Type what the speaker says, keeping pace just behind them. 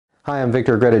Hi, I'm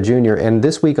Victor Agreda Jr., and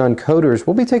this week on Coders,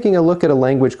 we'll be taking a look at a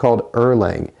language called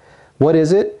Erlang. What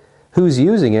is it? Who's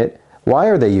using it? Why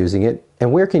are they using it?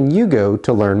 And where can you go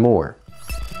to learn more?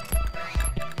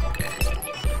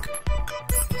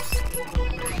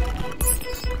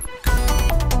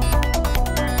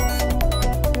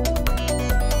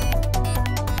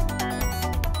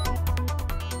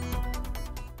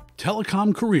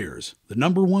 Telecom Careers, the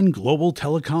 #1 global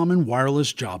telecom and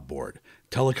wireless job board,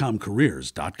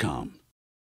 telecomcareers.com.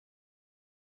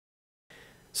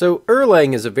 So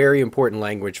Erlang is a very important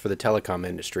language for the telecom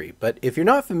industry, but if you're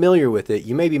not familiar with it,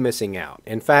 you may be missing out.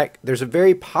 In fact, there's a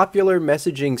very popular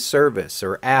messaging service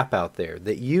or app out there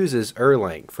that uses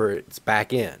Erlang for its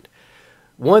back end.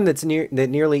 One that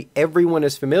nearly everyone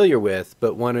is familiar with,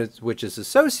 but which is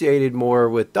associated more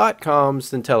with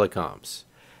 .coms than telecoms.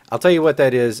 I'll tell you what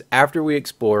that is after we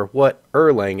explore what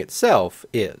Erlang itself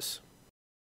is.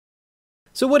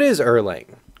 So what is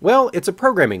Erlang? Well, it's a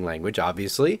programming language,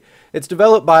 obviously. It's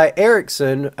developed by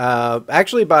Ericsson,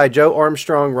 actually by Joe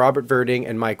Armstrong, Robert Verding,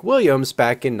 and Mike Williams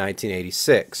back in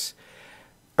 1986.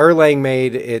 Erlang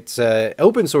made its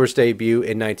open source debut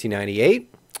in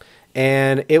 1998,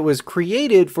 and it was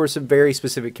created for some very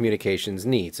specific communications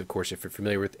needs. Of course, if you're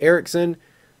familiar with Ericsson,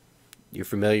 you're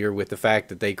familiar with the fact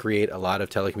that they create a lot of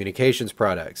telecommunications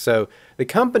products. So the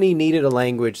company needed a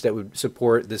language that would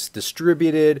support this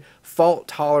distributed,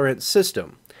 fault-tolerant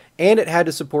system. And it had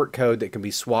to support code that can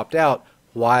be swapped out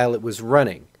while it was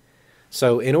running.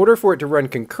 So in order for it to run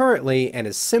concurrently and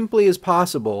as simply as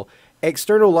possible,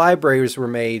 external libraries were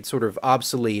made sort of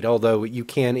obsolete, although you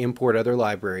can import other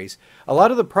libraries. A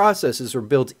lot of the processes are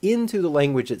built into the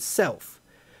language itself.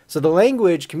 So the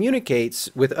language communicates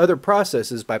with other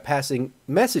processes by passing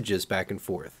messages back and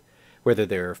forth, whether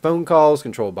they're phone calls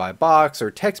controlled by a box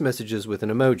or text messages with an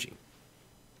emoji.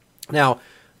 Now,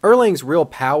 Erlang's real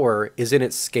power is in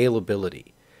its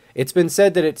scalability. It's been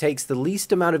said that it takes the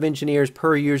least amount of engineers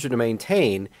per user to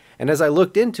maintain, and as I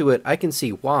looked into it, I can see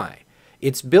why.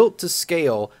 It's built to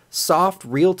scale soft,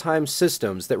 real-time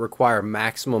systems that require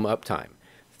maximum uptime,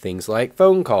 things like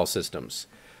phone call systems.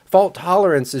 Fault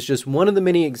tolerance is just one of the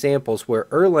many examples where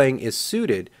Erlang is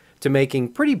suited to making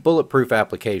pretty bulletproof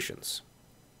applications.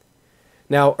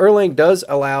 Now, Erlang does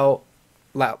allow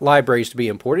libraries to be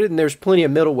imported, and there's plenty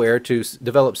of middleware to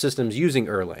develop systems using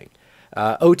Erlang.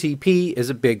 OTP is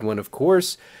a big one, of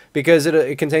course, because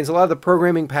it contains a lot of the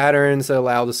programming patterns that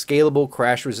allow the scalable,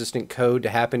 crash-resistant code to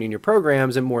happen in your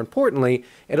programs, and more importantly,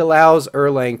 it allows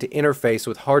Erlang to interface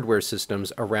with hardware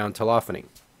systems around telephony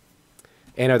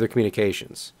and other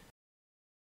communications.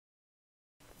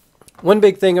 One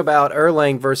big thing about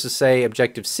Erlang versus, say,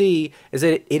 Objective-C is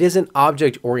that it isn't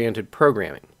object-oriented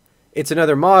programming. It's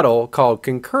another model called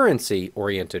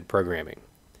concurrency-oriented programming.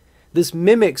 This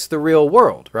mimics the real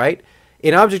world, right?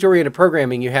 In object-oriented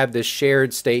programming, you have this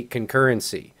shared state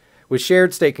concurrency. With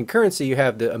shared state concurrency, you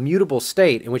have the immutable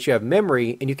state in which you have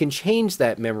memory, and you can change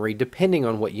that memory depending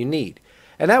on what you need.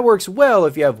 And that works well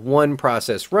if you have one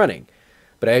process running.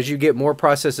 But as you get more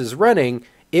processes running,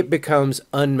 it becomes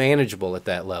unmanageable at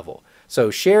that level. So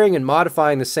sharing and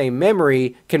modifying the same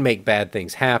memory can make bad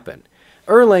things happen.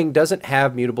 Erlang doesn't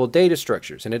have mutable data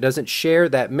structures, and it doesn't share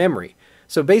that memory.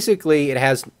 So basically, it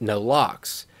has no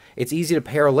locks. It's easy to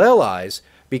parallelize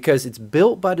because it's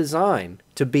built by design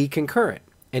to be concurrent,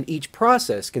 and each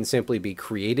process can simply be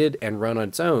created and run on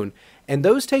its own, and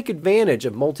those take advantage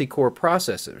of multi-core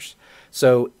processors.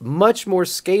 So much more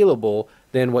scalable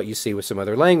than what you see with some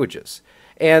other languages.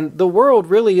 And the world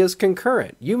really is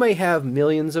concurrent. You may have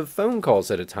millions of phone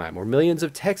calls at a time or millions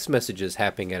of text messages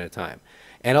happening at a time.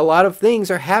 And a lot of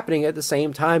things are happening at the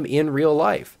same time in real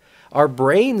life. Our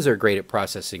brains are great at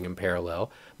processing in parallel,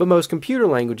 but most computer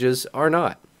languages are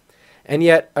not. And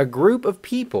yet a group of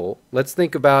people, let's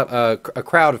think about a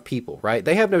crowd of people, right?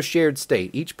 They have no shared state.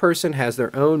 Each person has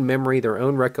their own memory, their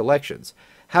own recollections.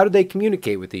 How do they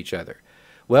communicate with each other?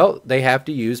 Well, they have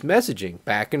to use messaging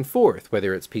back and forth,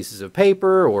 whether it's pieces of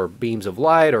paper or beams of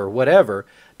light or whatever.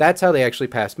 That's how they actually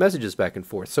pass messages back and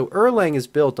forth. So Erlang is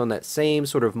built on that same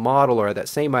sort of model or that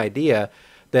same idea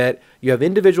that you have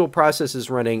individual processes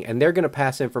running and they're going to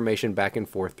pass information back and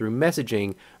forth through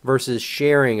messaging versus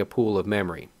sharing a pool of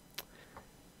memory.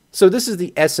 So this is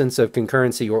the essence of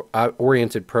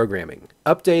concurrency-oriented programming,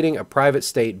 updating a private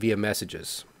state via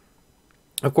messages.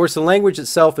 Of course, the language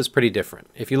itself is pretty different.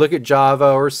 If you look at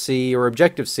Java or C or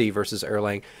Objective-C versus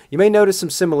Erlang, you may notice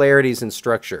some similarities in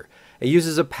structure. It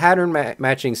uses a pattern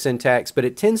matching syntax, but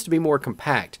it tends to be more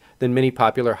compact than many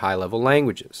popular high-level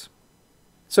languages.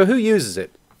 So who uses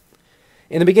it?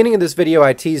 In the beginning of this video,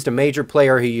 I teased a major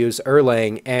player who used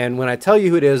Erlang, and when I tell you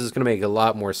who it is, it's going to make a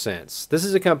lot more sense. This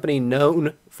is a company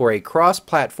known for a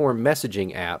cross-platform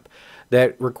messaging app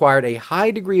that required a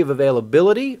high degree of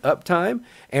availability, uptime,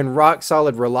 and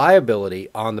rock-solid reliability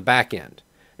on the back end.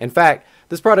 In fact,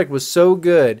 this product was so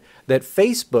good that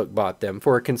Facebook bought them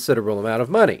for a considerable amount of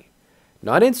money.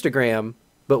 Not Instagram,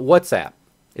 but WhatsApp.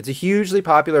 It's a hugely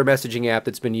popular messaging app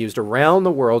that's been used around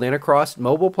the world and across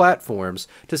mobile platforms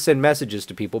to send messages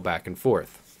to people back and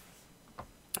forth.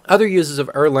 Other uses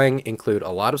of Erlang include a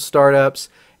lot of startups,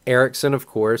 Ericsson, of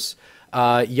course,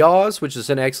 Yaws, which is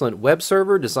an excellent web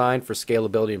server designed for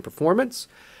scalability and performance.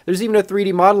 There's even a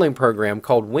 3D modeling program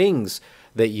called Wings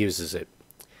that uses it.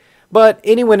 But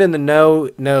anyone in the know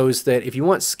knows that if you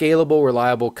want scalable,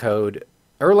 reliable code,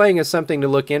 Erlang is something to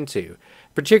look into,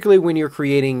 particularly when you're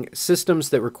creating systems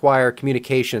that require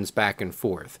communications back and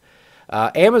forth.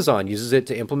 Amazon uses it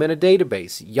to implement a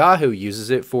database. Yahoo uses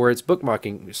it for its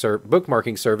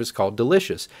bookmarking service called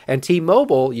Delicious. And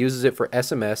T-Mobile uses it for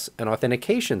SMS and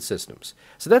authentication systems.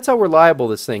 So that's how reliable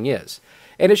this thing is.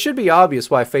 And it should be obvious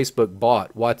why Facebook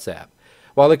bought WhatsApp.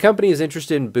 While the company is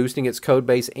interested in boosting its code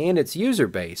base and its user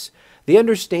base, the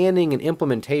understanding and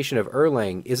implementation of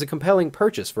Erlang is a compelling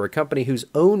purchase for a company whose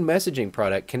own messaging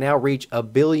product can now reach 1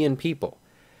 billion people.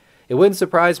 It wouldn't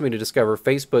surprise me to discover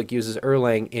Facebook uses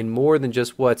Erlang in more than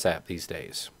just WhatsApp these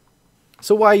days.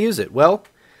 So why use it? Well,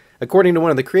 according to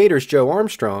one of the creators, Joe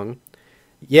Armstrong,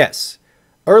 yes,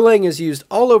 Erlang is used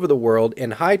all over the world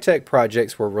in high-tech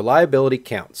projects where reliability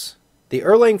counts. The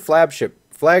Erlang flagship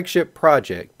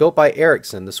project, built by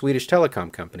Ericsson, the Swedish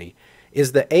telecom company,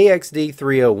 is the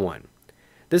AXD301.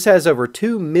 This has over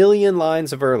 2 million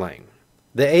lines of Erlang.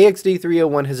 The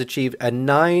AXD301 has achieved a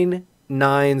 9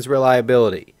 nines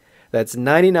reliability. That's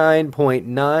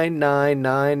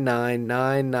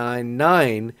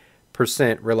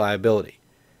 99.9999999% reliability.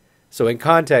 So in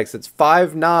context, it's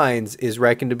 5 nines is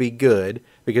reckoned to be good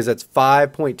because that's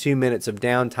 5.2 minutes of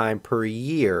downtime per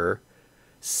year.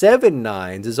 7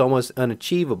 nines is almost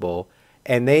unachievable,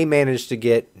 and they managed to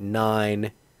get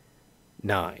 9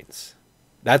 nines.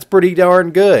 That's pretty darn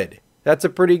good. That's a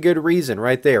pretty good reason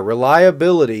right there.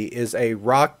 Reliability is a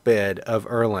rock bed of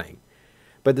Erlang.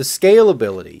 But the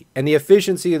scalability and the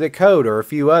efficiency of the code are a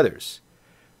few others.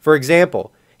 For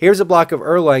example, here's a block of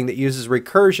Erlang that uses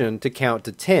recursion to count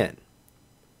to 10.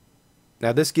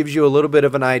 Now this gives you a little bit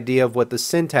of an idea of what the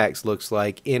syntax looks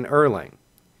like in Erlang.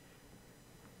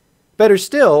 Better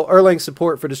still, Erlang's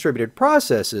support for distributed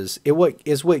processes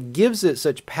is what gives it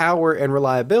such power and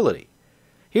reliability.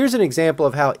 Here's an example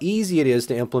of how easy it is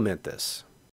to implement this.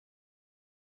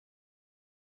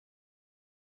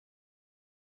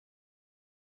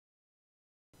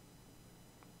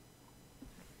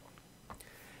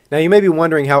 Now you may be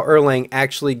wondering how Erlang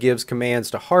actually gives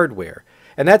commands to hardware,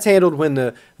 and that's handled when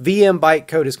the VM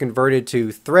bytecode is converted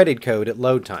to threaded code at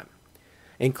load time.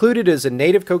 Included is a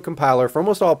native code compiler for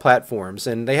almost all platforms,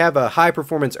 and they have a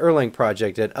high-performance Erlang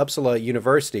project at Uppsala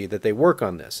University that they work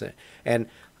on this. And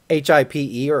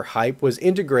HIPE, or HYPE, was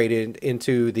integrated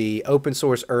into the open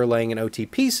source Erlang and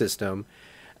OTP system.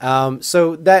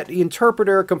 So that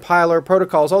interpreter, compiler,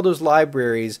 protocols, all those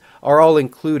libraries are all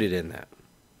included in that.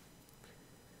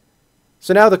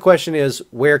 So now the question is,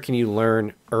 where can you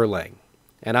learn Erlang?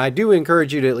 And I do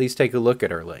encourage you to at least take a look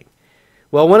at Erlang.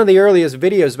 Well, one of the earliest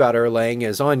videos about Erlang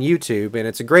is on YouTube, and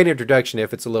it's a great introduction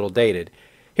if it's a little dated.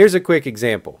 Here's a quick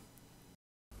example.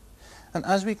 And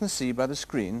as we can see by the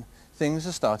screen, things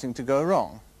are starting to go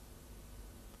wrong.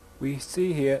 We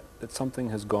see here that something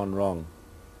has gone wrong.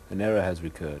 An error has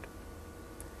recurred.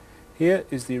 Here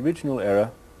is the original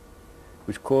error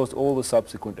which caused all the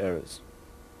subsequent errors.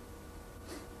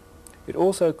 It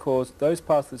also caused those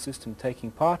parts of the system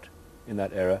taking part in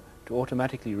that error to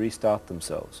automatically restart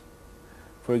themselves.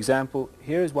 For example,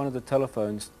 here is one of the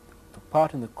telephones took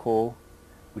part in the call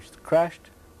which crashed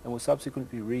and was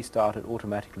subsequently restarted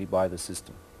automatically by the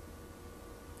system.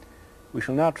 We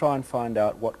shall now try and find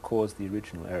out what caused the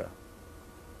original error.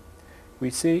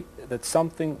 We see that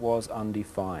something was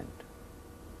undefined.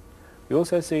 We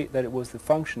also see that it was the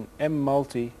function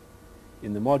mmulti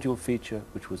in the module feature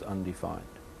which was undefined.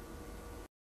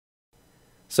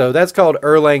 So that's called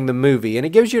Erlang the movie, and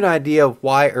it gives you an idea of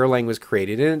why Erlang was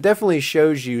created, and it definitely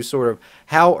shows you sort of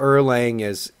how Erlang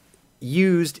is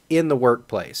used in the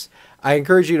workplace. I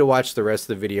encourage you to watch the rest of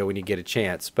the video when you get a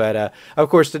chance. But of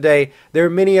course today there are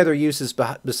many other uses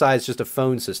besides just a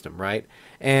phone system, right?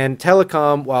 And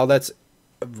telecom, while that's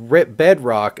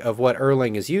bedrock of what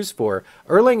Erlang is used for,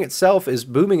 Erlang itself is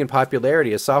booming in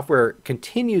popularity as software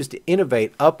continues to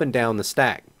innovate up and down the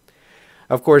stack.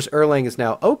 Of course, Erlang is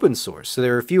now open source, so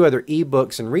there are a few other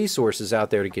ebooks and resources out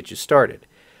there to get you started.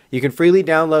 You can freely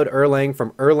download Erlang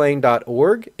from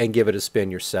erlang.org and give it a spin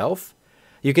yourself.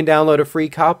 You can download a free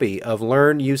copy of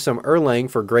Learn Use Some Erlang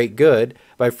for Great Good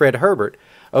by Fred Herbert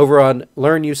over on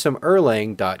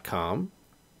learnusesomeerlang.com.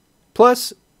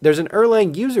 Plus, there's an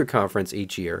Erlang user conference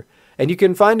each year, and you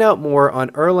can find out more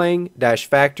on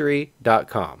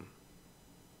erlang-factory.com.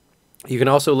 You can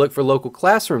also look for local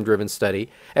classroom-driven study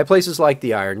at places like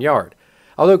the Iron Yard,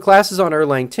 although classes on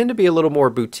Erlang tend to be a little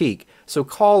more boutique, so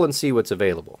call and see what's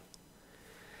available.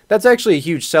 That's actually a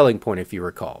huge selling point if you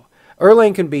recall.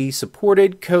 Erlang can be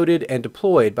supported, coded, and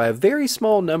deployed by a very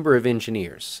small number of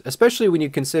engineers, especially when you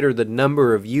consider the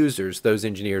number of users those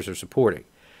engineers are supporting.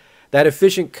 That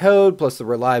efficient code plus the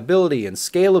reliability and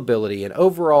scalability and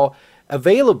overall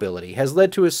availability has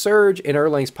led to a surge in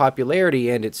Erlang's popularity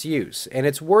and its use, and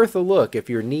it's worth a look if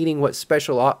you're needing what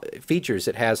special features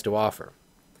it has to offer.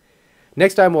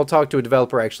 Next time we'll talk to a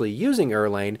developer actually using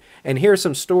Erlang and hear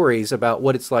some stories about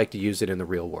what it's like to use it in the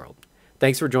real world.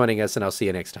 Thanks for joining us, and I'll see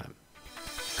you next time.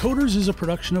 Coders is a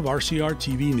production of RCR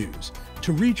TV News.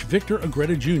 To reach Victor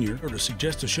Agreda Jr. or to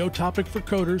suggest a show topic for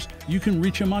coders, you can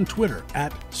reach him on Twitter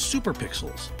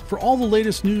 @Superpixels. For all the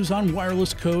latest news on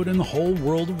wireless code and the whole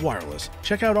world of wireless,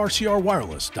 check out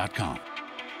rcrwireless.com.